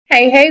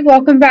Hey,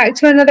 welcome back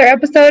to another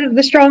episode of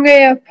the Strong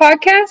AF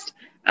podcast.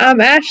 I'm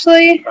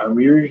Ashley. I'm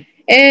Yuri.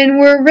 And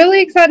we're really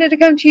excited to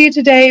come to you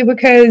today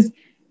because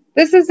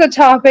this is a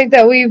topic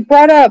that we've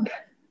brought up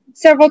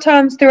several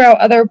times throughout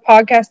other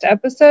podcast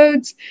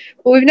episodes,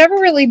 but we've never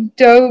really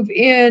dove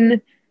in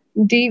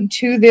deep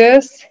to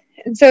this.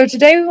 And so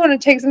today we want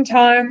to take some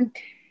time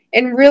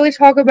and really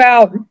talk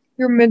about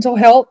your mental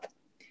health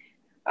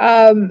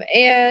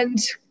and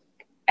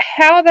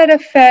how that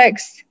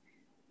affects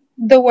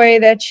the way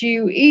that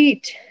you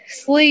eat,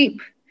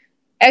 sleep,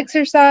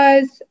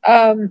 exercise.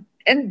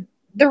 And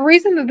the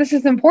reason that this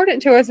is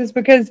important to us is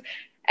because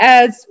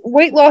as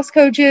weight loss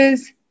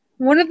coaches,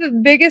 one of the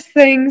biggest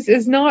things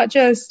is not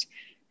just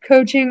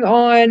coaching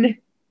on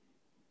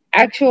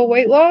actual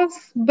weight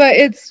loss, but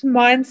it's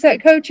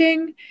mindset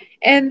coaching.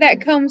 And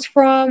that comes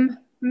from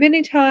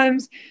many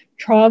times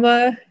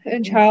trauma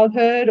in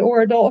childhood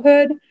or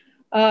adulthood,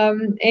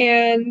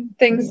 and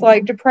things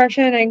like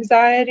depression,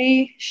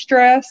 anxiety,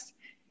 stress.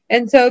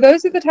 And so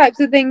those are the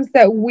types of things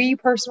that we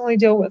personally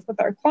deal with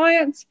our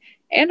clients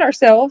and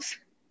ourselves.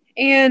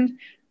 And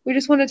we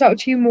just want to talk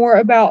to you more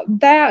about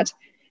that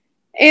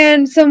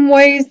and some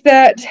ways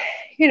that,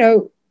 you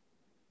know,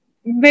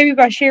 maybe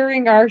by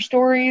sharing our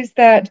stories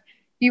that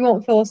you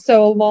won't feel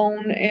so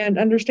alone and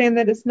understand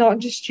that it's not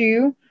just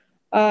you,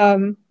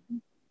 um,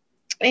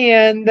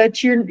 and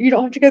that you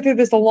don't have to go through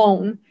this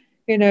alone.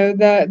 You know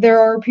that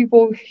there are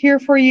people here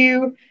for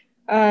you,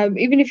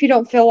 even if you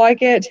don't feel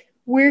like it.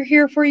 We're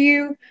here for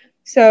you,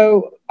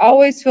 so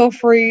always feel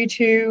free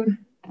to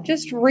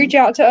just reach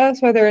out to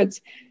us, whether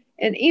it's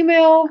an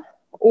email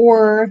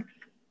or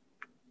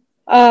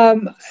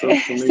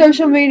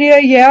social media.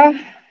 Yeah,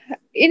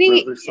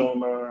 any. Whether it's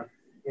on our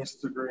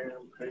Instagram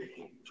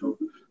page or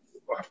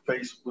our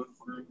Facebook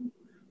group,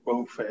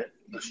 both at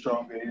the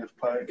Strong AF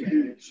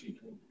Podcast. You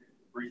can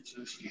reach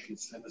us. You can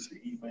send us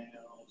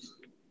emails.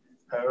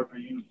 However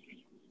you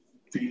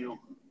feel.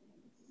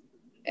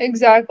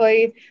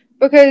 Exactly.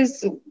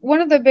 Because one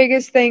of the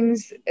biggest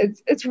things,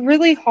 it's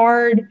really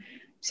hard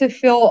to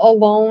feel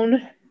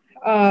alone,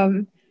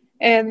 um,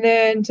 and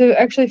then to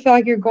actually feel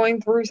like you're going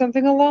through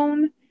something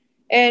alone.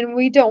 And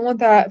we don't want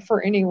that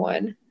for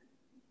anyone.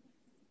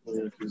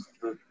 Yeah, because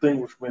the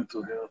thing with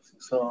mental health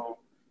is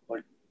all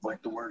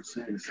like the word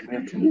says,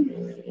 mental.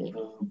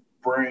 The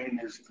brain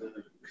is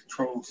the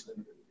control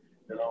center.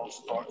 It all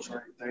starts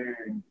right there.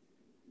 And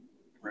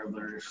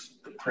whether it's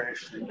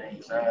depression,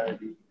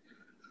 anxiety,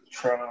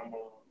 trauma,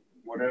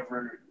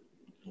 whatever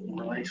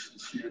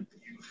relationship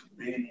you've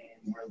been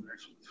in, whether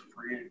it's with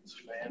friends,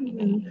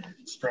 family,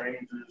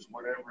 strangers,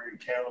 whatever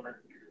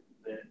encounter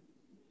that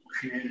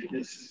created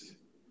this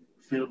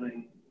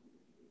feeling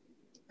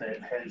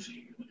that has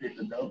you in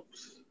the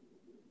dumps.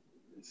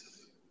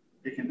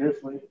 It can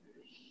definitely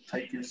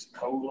take its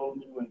toll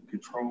on you and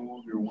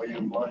control your way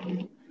of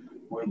life,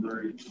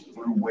 whether it's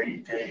through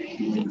weight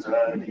gain,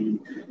 anxiety,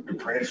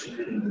 depression,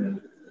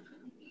 and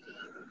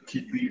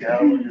keep beat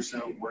down on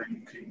yourself where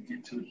you can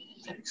get to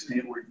the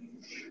extent where you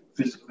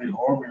physically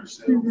harm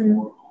yourself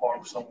or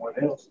harm someone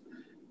else.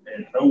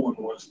 And no one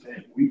wants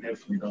that. We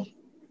definitely don't.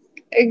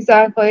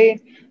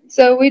 Exactly.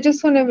 So we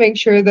just want to make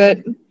sure that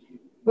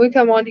we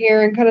come on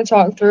here and kind of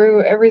talk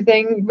through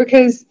everything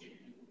because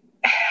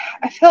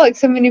I feel like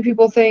so many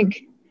people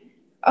think,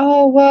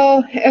 oh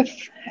well,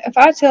 if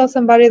I tell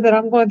somebody that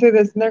I'm going through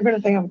this, and they're going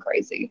to think I'm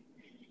crazy,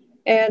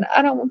 and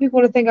I don't want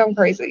people to think I'm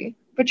crazy,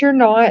 but you're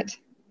not.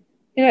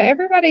 You know,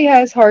 everybody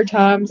has hard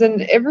times,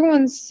 and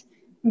everyone's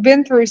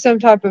been through some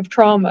type of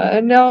trauma.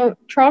 And now,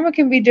 trauma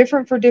can be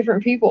different for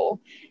different people.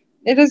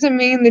 It doesn't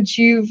mean that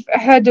you've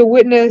had to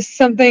witness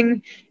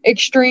something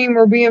extreme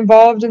or be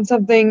involved in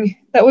something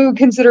that we would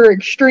consider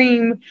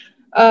extreme.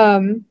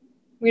 Um,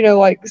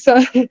 like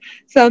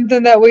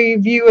something that we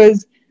view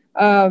as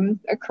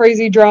a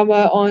crazy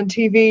drama on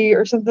TV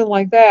or something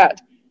like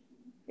that.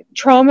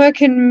 Trauma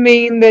can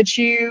mean that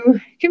you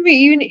can be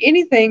even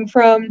anything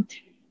from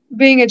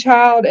being a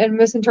child and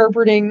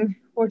misinterpreting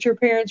what your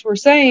parents were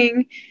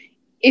saying.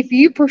 If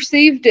you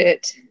perceived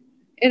it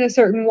in a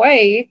certain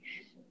way,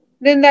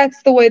 then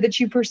that's the way that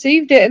you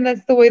perceived it, and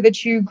that's the way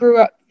that you grew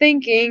up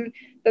thinking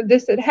that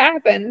this had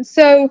happened.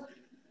 So,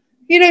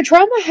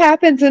 trauma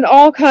happens in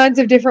all kinds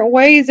of different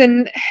ways,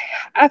 and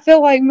I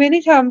feel like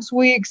many times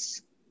we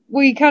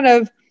kind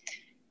of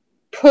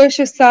push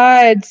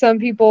aside some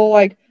people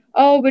like,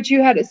 oh, but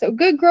you had it so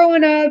good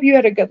growing up, you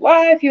had a good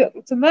life, you had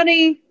lots of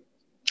money,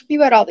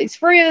 you had all these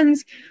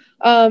friends,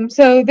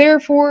 so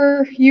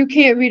therefore you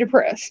can't be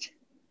depressed,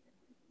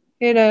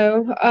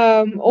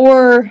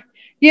 or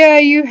yeah,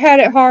 you had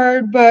it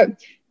hard,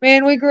 but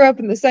man, we grew up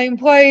in the same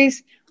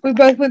place, we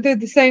both went through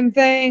the same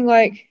thing,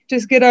 like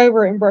just get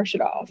over it and brush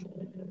it off.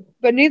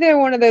 But neither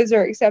one of those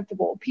are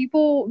acceptable.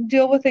 People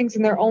deal with things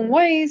in their own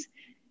ways,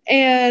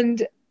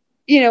 and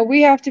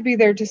we have to be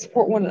there to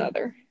support one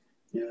another.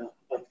 Yeah,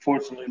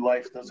 unfortunately,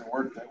 life doesn't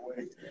work that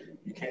way.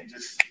 You can't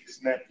just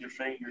snap your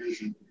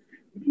fingers and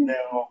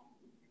now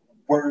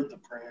we're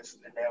depressed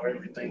and now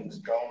everything's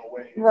gone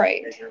away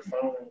Right. and you're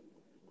fine.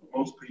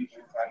 Most people,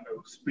 I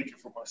know, speaking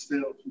for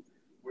myself,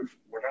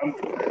 when I'm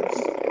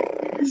depressed,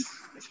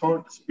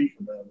 hard to speak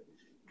about it.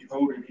 You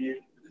hold it in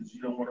because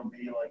you don't want to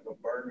be like a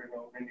burden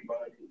on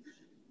anybody.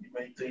 You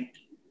may think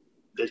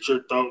that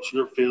your thoughts,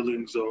 your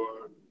feelings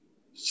are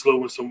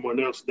slowing someone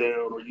else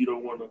down, or you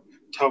don't want to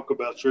talk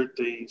about your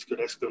things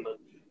because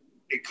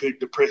it could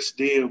depress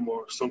them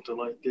or something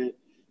like that.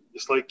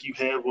 It's like you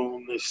have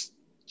on this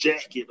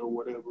jacket or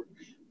whatever,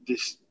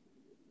 this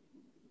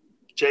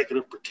jacket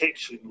of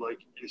protection. Like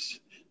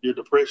your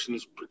depression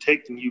is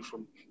protecting you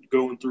from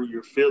going through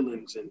your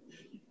feelings and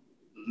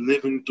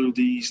living through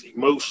these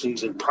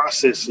emotions and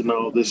processing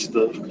all this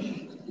stuff.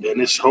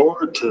 And it's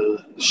hard to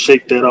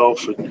shake that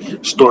off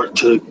and start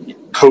to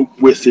cope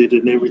with it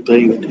and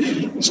everything,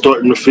 and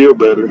starting to feel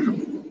better.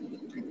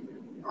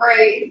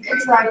 Right,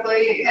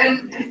 exactly.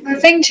 And the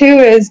thing too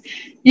is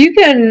you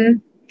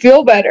can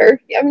feel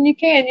better. I mean, you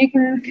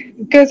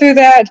can go through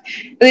that,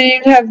 and then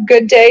you can have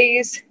good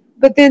days,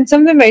 but then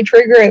something may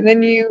trigger it, and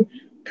then you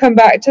come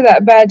back to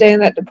that bad day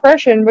and that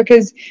depression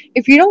because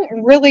if you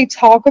don't really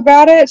talk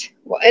about it,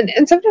 well,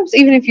 and sometimes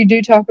even if you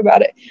do talk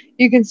about it,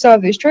 you can still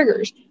have these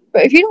triggers.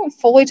 But if you don't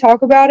fully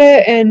talk about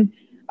it and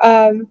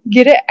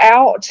get it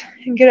out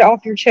and get it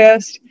off your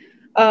chest,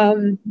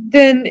 then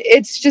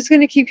it's just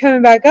going to keep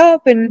coming back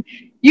up, and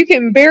you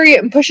can bury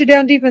it and push it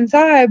down deep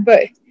inside,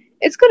 but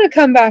it's going to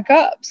come back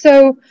up.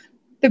 So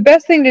the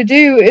best thing to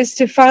do is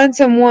to find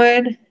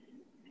someone,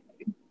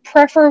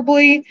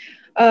 preferably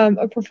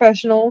a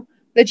professional,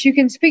 that you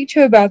can speak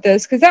to about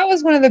this. Because that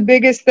was one of the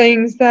biggest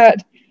things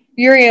that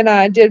Yuri and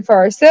I did for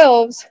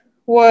ourselves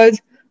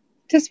was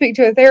to speak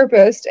to a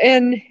therapist.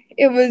 And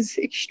it was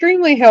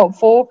extremely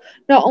helpful,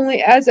 not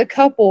only as a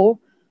couple,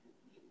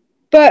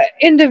 but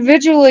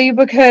individually,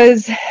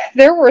 because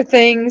there were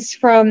things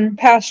from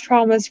past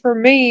traumas for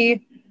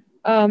me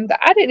that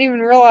I didn't even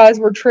realize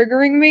were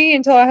triggering me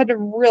until I had to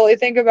really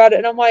think about it.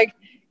 And I'm like,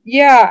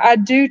 yeah, I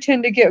do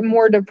tend to get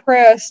more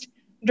depressed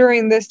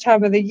during this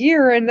time of the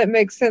year, and that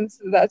makes sense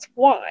that that's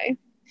why.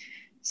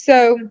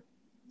 So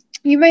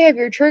you may have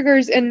your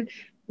triggers, and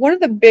one of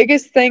the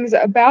biggest things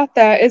about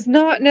that is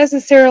not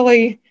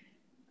necessarily,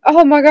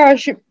 oh my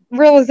gosh,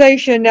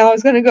 realization now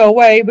is going to go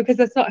away, because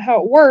that's not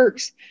how it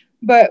works.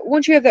 But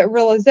once you have that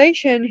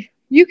realization,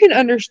 you can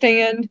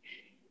understand,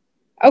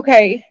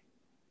 okay,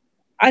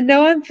 I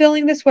know I'm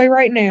feeling this way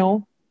right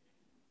now,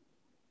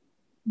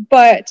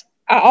 but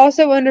I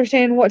also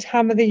understand what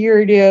time of the year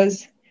it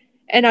is.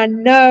 And I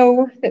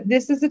know that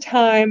this is a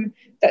time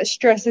that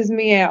stresses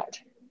me out.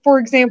 For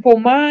example,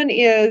 mine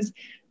is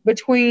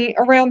between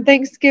around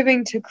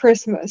Thanksgiving to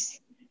Christmas.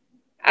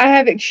 I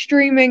have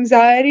extreme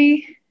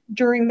anxiety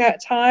during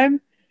that time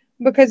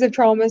because of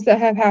traumas that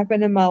have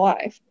happened in my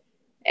life.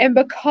 And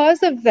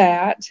because of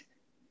that,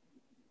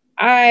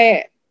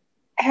 I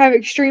have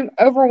extreme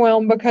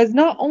overwhelm, because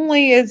not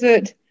only is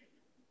it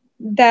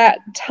that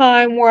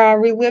time where I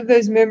relive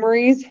those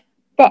memories,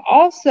 but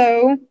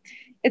also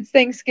it's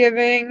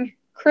Thanksgiving,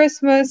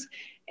 Christmas,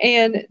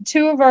 and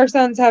two of our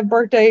sons have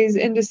birthdays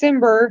in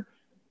December.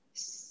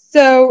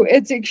 So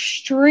it's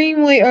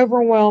extremely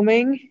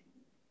overwhelming.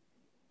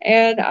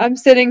 And I'm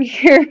sitting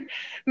here,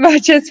 my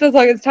chest feels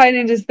like it's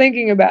tightening just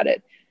thinking about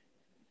it.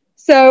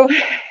 So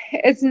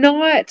it's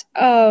not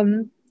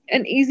an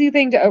easy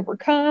thing to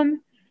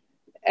overcome.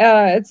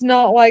 It's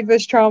not like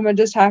this trauma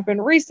just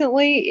happened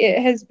recently.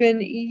 It has been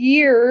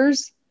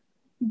years,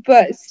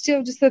 but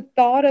still, just the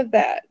thought of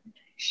that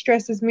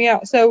stresses me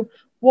out. So,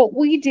 what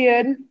we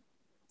did,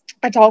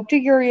 I talked to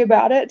Yuri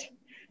about it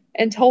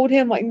and told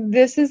him, like,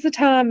 this is the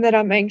time that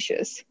I'm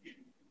anxious.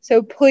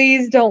 So,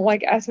 please don't,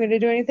 like, ask me to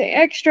do anything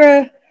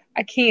extra.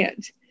 I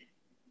can't.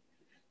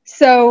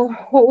 So,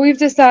 what we've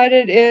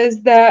decided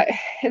is that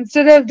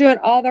instead of doing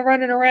all the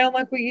running around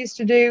like we used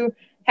to do,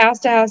 house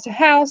to house to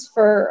house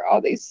for all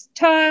these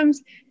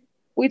times,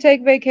 we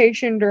take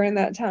vacation during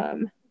that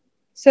time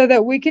so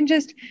that we can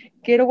just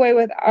get away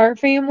with our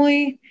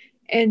family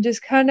and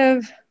just kind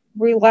of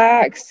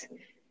relax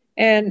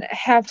and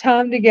have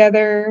time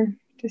together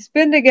to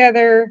spend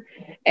together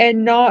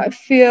and not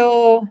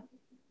feel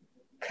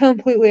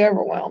completely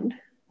overwhelmed.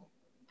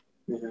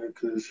 Yeah,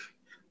 because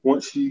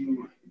once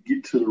you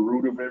get to the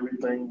root of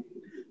everything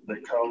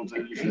that causes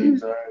your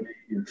anxiety,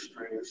 your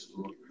stress,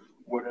 or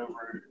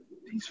whatever,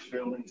 these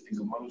feelings, these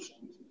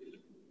emotions,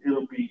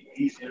 it'll be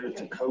easier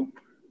to cope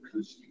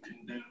because you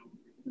can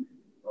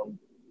do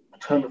a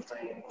ton of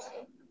things,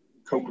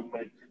 coping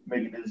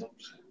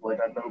mechanisms. Like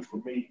I know for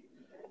me,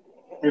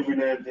 every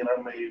now and then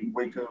I may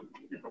wake up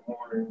in the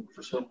morning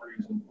for some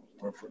reason,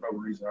 or for no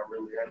reason, I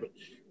really haven't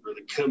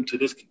really come to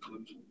this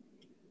conclusion.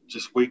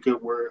 Just wake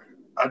up where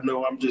I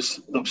know I'm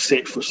just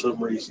upset for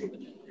some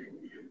reason,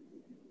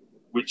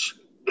 which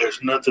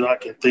there's nothing I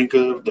can think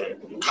of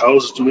that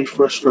causes me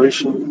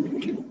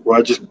frustration, where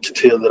I just can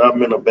tell that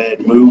I'm in a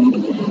bad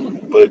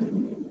mood. But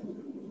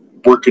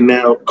working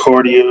out,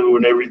 cardio,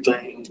 and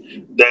everything,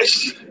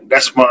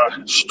 that's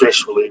my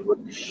stress reliever.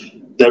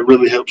 That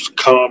really helps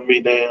calm me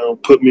down,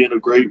 put me in a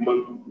great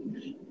mood,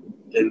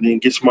 and then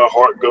gets my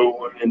heart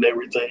going and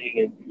everything,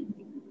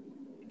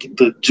 and get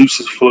the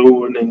juices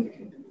flowing,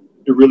 and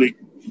it really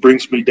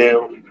brings me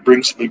down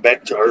brings me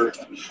back to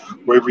earth,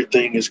 where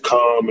everything is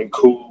calm and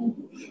cool.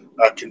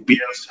 I can be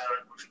outside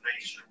with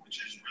nature,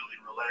 which is really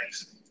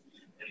relaxing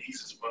and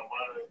eases my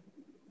mind.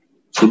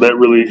 So that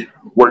really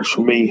works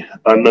for me.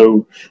 I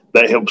know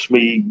that helps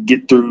me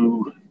get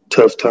through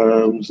tough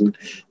times and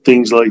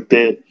things like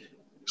that,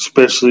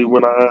 especially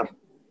when I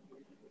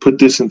put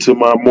this into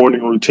my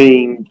morning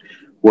routine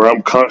where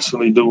I'm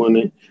constantly doing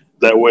it.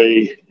 That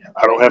way,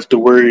 I don't have to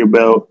worry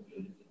about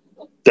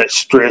that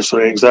stress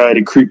or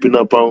anxiety creeping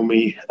up on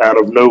me out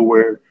of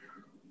nowhere,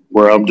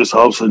 where I'm just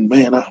all of a sudden,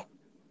 man,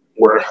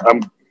 where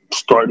I'm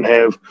starting to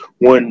have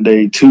 1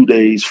 day, 2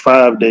 days,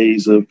 5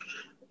 days of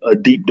a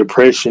deep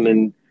depression,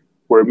 and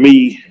where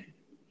me,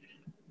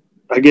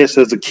 I guess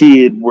as a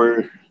kid,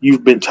 where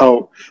you've been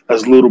taught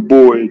as a little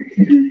boy,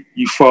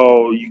 you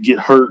fall, you get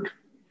hurt,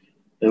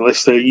 and let's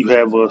say you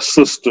have a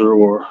sister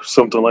or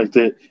something like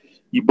that,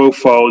 you both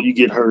fall, you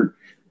get hurt.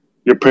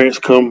 Your parents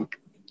come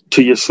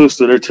to your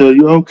sister, they tell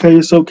you, okay,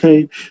 it's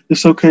okay,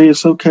 it's okay,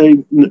 it's okay,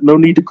 no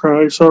need to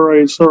cry, it's all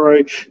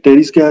right,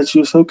 daddy's got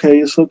you, it's okay,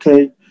 it's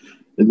okay.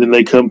 And then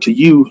they come to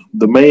you,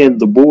 the man,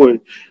 the boy,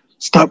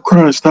 stop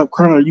crying,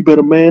 you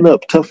better man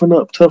up, toughen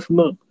up, toughen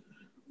up.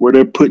 Where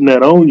they're putting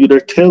that on you, they're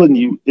telling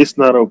you it's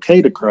not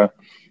okay to cry.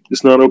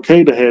 It's not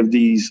okay to have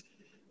these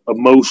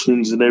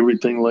emotions and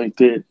everything like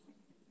that.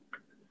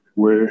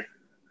 Where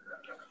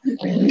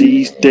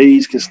these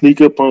days can sneak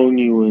up on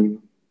you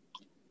and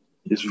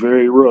it's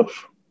very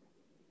rough.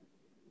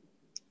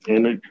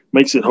 And it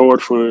makes it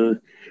hard for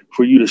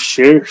you to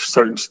share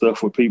certain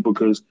stuff with people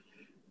because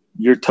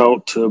you're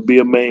taught to be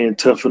a man,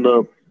 toughen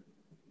up,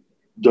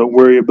 don't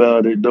worry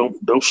about it,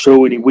 don't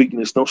show any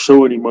weakness, don't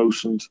show any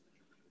emotions.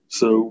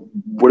 So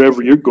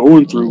whatever you're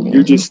going through,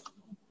 you're just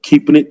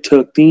keeping it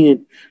tucked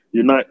in.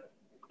 You're not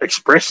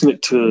expressing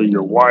it to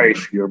your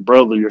wife, your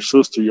brother, your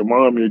sister, your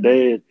mom, your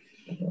dad.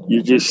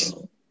 You're just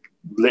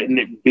letting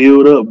it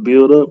build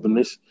up,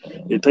 and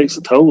it takes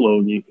a toll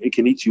on you. It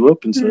can eat you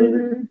up inside.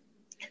 Mm-hmm.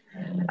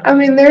 I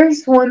mean,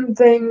 there's one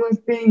thing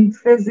with being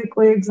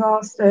physically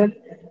exhausted,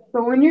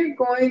 but when you're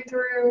going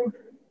through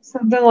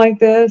something like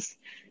this,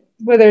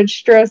 whether it's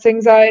stress,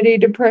 anxiety,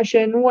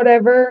 depression,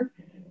 whatever,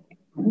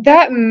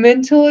 that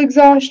mental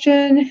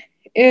exhaustion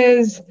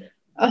is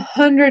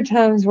 100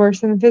 times worse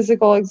than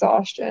physical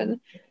exhaustion.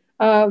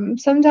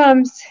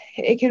 Sometimes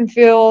it can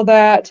feel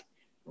that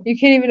you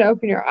can't even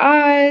open your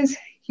eyes.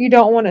 You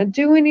don't want to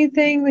do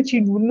anything that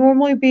you'd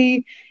normally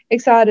be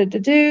excited to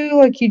do.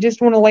 Like you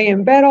just want to lay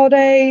in bed all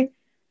day.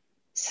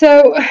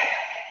 So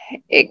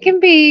it can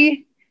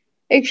be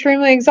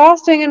extremely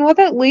exhausting. And what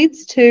that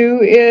leads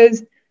to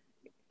is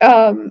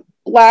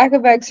lack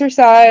of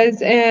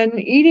exercise and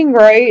eating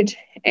right.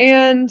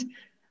 And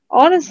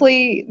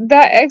honestly,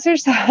 that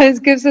exercise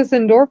gives us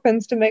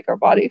endorphins to make our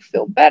body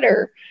feel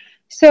better.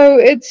 So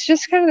it's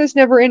just kind of this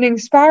never ending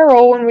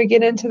spiral when we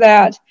get into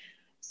that.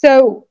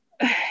 So,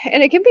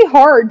 and it can be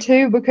hard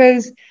too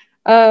because,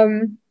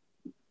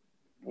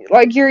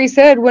 like Yuri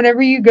said,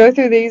 whenever you go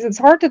through these, it's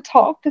hard to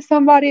talk to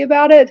somebody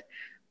about it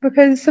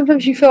because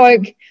sometimes you feel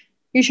like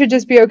you should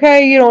just be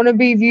okay. You don't want to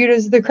be viewed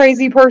as the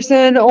crazy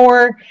person,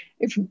 or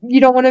if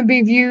you don't want to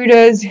be viewed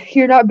as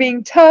you're not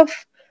being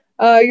tough,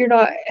 you're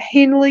not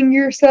handling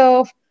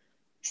yourself.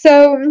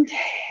 So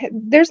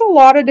there's a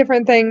lot of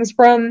different things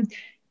from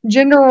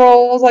gender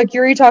roles, like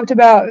Yuri talked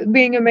about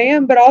being a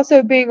man, but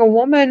also being a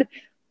woman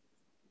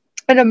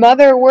and a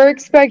mother. We're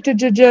expected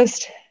to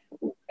just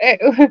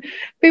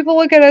people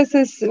look at us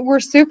as we're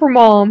super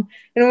mom,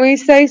 and we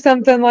say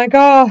something like,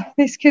 oh,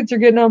 these kids are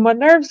getting on my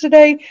nerves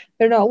today,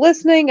 they're not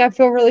listening, I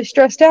feel really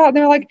stressed out, and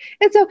they're like,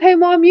 it's okay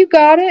mom, you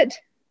got it.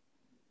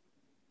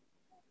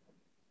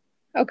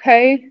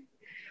 Okay,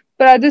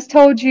 but I just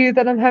told you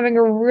that I'm having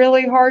a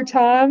really hard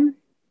time,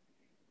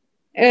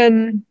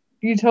 and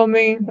you told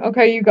me,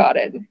 okay, you got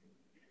it.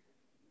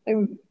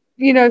 And,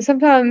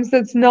 sometimes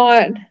that's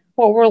not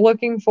what we're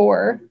looking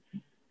for.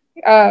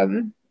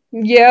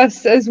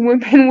 Yes, as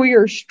women, we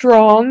are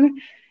strong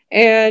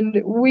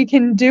and we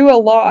can do a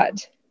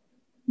lot,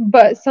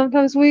 but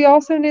sometimes we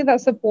also need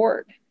that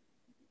support.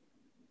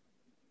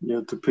 Yeah,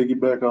 to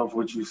piggyback off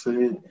what you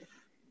said,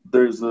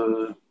 there's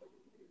a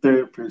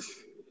therapist.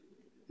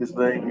 His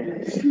name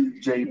is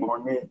Jay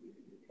Barnett,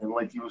 and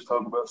like you was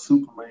talking about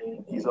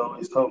Superman, he's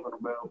always talking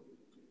about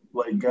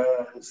like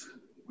guys,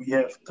 we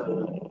have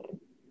to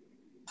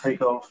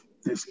take off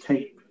this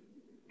cape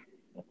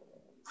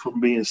from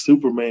being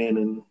Superman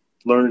and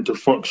learning to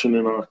function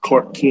in our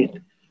Clark Kent.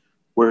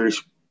 Whereas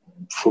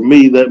for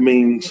me, that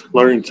means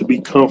learning to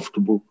be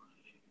comfortable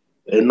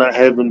and not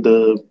having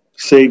to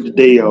save the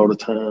day all the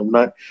time,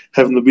 not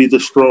having to be the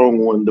strong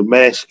one, the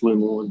masculine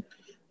one,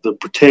 the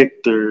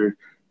protector,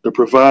 the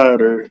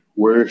provider,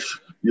 where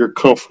you're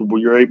comfortable,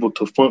 you're able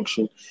to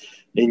function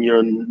in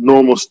your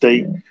normal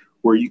state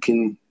where you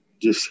can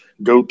just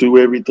go through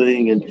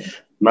everything and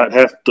not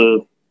have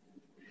to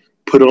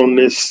put on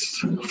this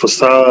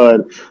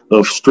facade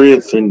of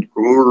strength and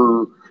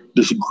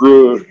this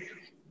grudge,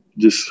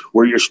 just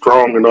where you're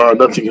strong and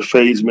nothing can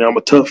phase me. I'm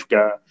a tough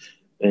guy,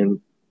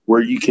 and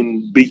where you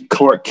can be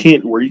Clark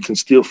Kent, where you can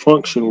still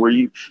function, where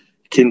you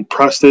can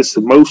process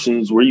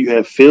emotions, where you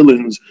have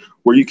feelings,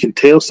 where you can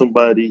tell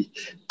somebody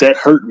that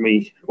hurt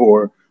me,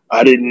 or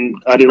I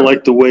didn't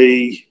like the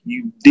way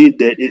you did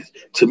that.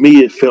 To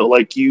me, it felt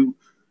like you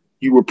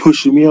were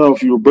pushing me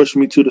off, you were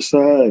brushing me to the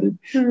side, and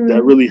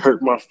that Mhm. really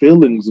hurt my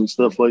feelings and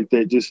stuff like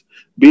that. Just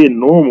being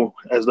normal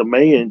as a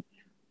man,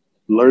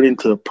 learning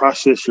to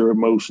process your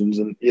emotions,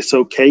 and it's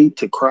okay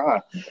to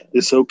cry.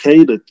 It's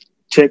okay to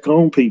check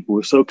on people.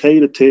 It's okay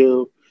to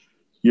tell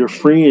your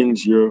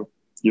friends, your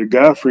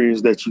guy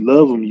friends, that you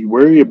love them, you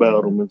worry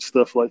about them, and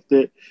stuff like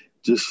that.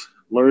 Just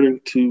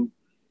learning to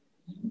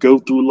go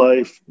through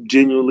life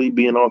genuinely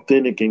being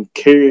authentic and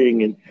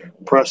caring and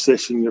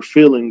processing your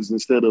feelings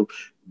instead of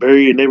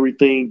burying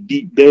everything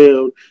deep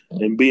down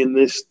and being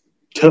this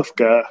tough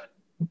guy.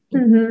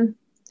 Mhm.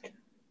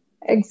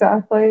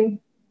 Exactly.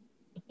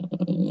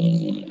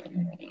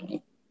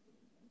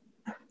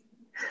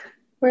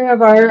 We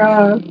have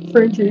our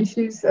Frenchie.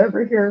 She's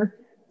over here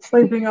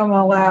sleeping on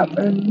my lap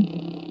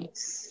and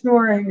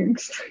snoring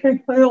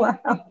extremely loud.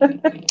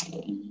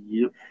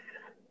 Yep.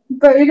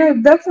 But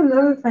that's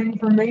another thing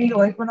for me.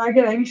 Like when I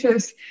get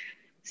anxious,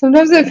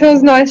 sometimes it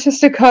feels nice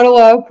just to cuddle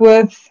up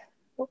with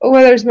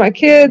whether it's my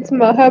kids,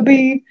 my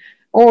hubby,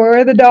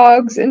 or the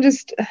dogs, and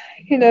just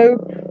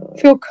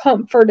feel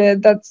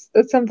comforted. That's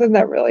something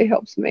that really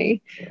helps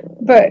me.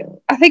 But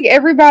I think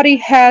everybody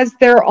has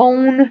their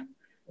own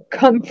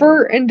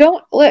comfort, and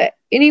don't let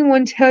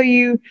anyone tell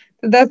you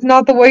that that's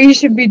not the way you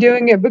should be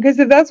doing it, because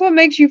if that's what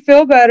makes you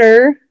feel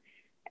better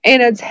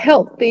and it's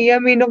healthy,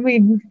 I'm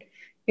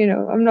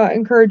not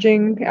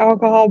encouraging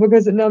alcohol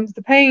because it numbs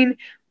the pain,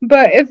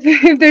 but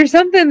if there's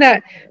something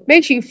that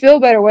makes you feel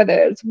better, whether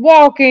it's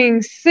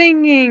walking,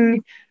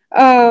 singing,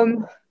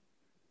 um,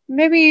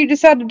 maybe you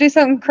decide to do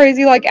something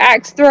crazy like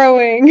axe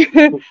throwing,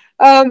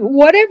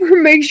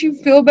 whatever makes you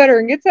feel better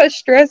and gets that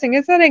stress and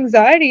gets that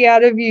anxiety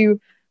out of you,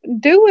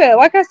 do it.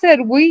 Like I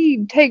said,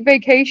 we take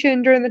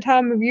vacation during the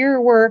time of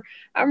year where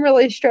I'm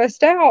really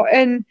stressed out.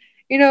 And,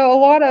 a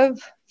lot of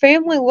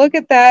family look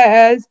at that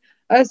as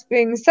us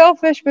being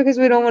selfish because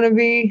we don't want to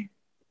be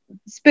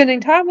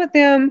spending time with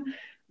them.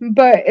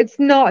 But it's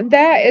not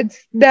that,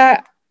 it's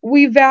that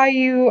we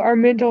value our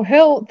mental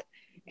health.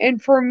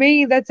 And for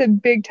me, that's a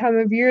big time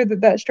of year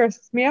that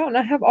stresses me out. And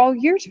I have all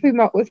year to be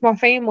with my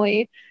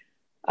family.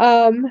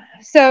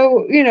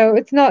 So,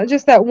 it's not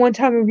just that one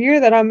time of year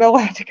that I'm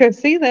allowed to go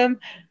see them,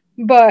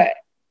 but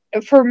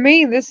for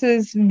me, this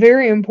is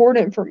very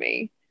important for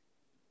me.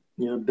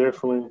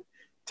 Definitely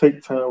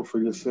take time for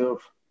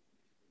yourself.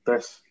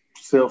 That's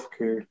self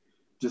care.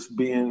 Just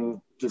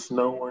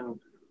knowing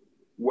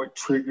what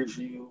triggers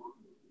you,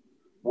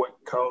 what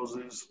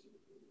causes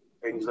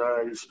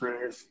anxiety,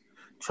 stress,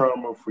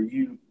 trauma for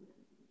you.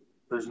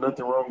 There's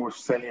nothing wrong with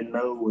saying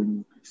no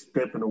and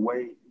stepping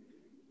away.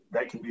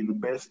 That can be the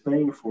best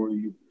thing for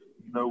you.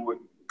 You know what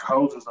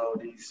causes all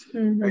these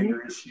Hmm.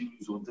 anger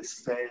issues or this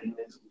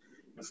sadness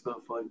and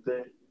stuff like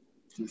that.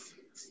 Just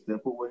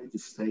step away,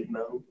 just say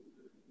no.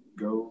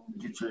 Go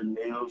get your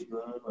nails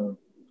done,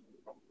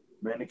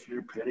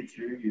 manicure,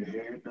 pedicure, your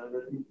hair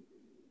done.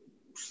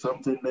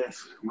 Something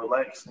that's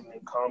relaxing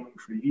and calming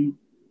for you.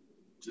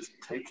 Just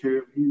take care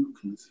of you,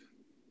 because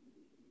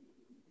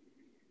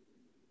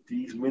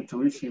these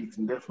mental issues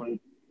can definitely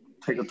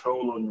take a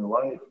toll on your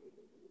life.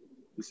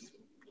 This is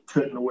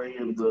cutting away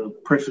of the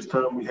precious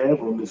time we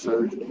have on this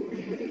earth.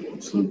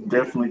 So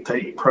definitely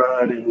take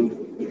pride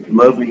in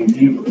loving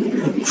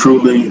you,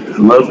 truly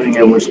loving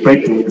and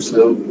respecting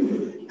yourself.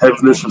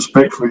 Having this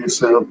respect for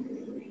yourself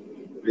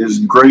is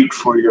great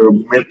for your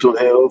mental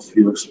health,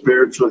 your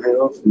spiritual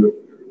health, your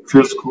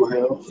physical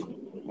health,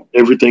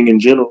 everything in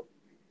general.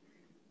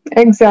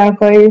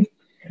 Exactly.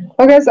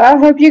 Well, guys, I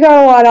hope you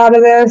got a lot out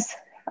of this.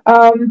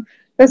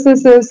 This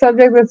is a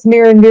subject that's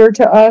near and dear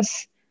to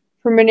us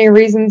for many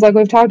reasons, like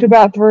we've talked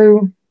about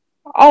through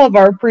all of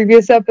our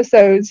previous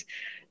episodes.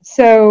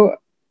 So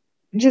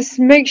just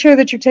make sure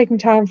that you're taking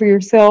time for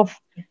yourself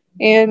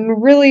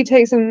and really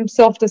take some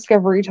self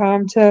discovery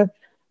time to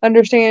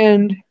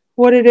understand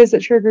what it is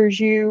that triggers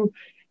you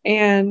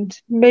and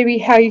maybe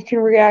how you can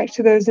react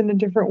to those in a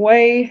different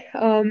way.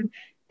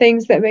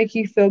 Things that make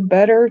you feel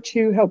better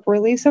to help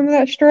release some of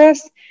that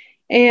stress.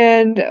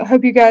 And I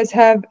hope you guys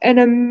have an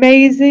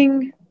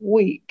amazing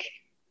week.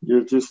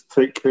 Just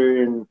take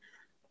care and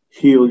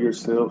heal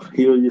yourself,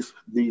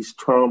 these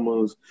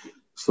traumas,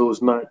 so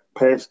it's not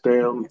passed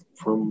down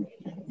from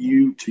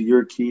you to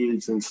your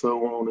kids and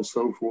so on and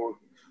so forth.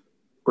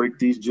 Break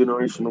these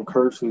generational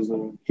curses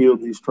and heal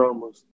these traumas.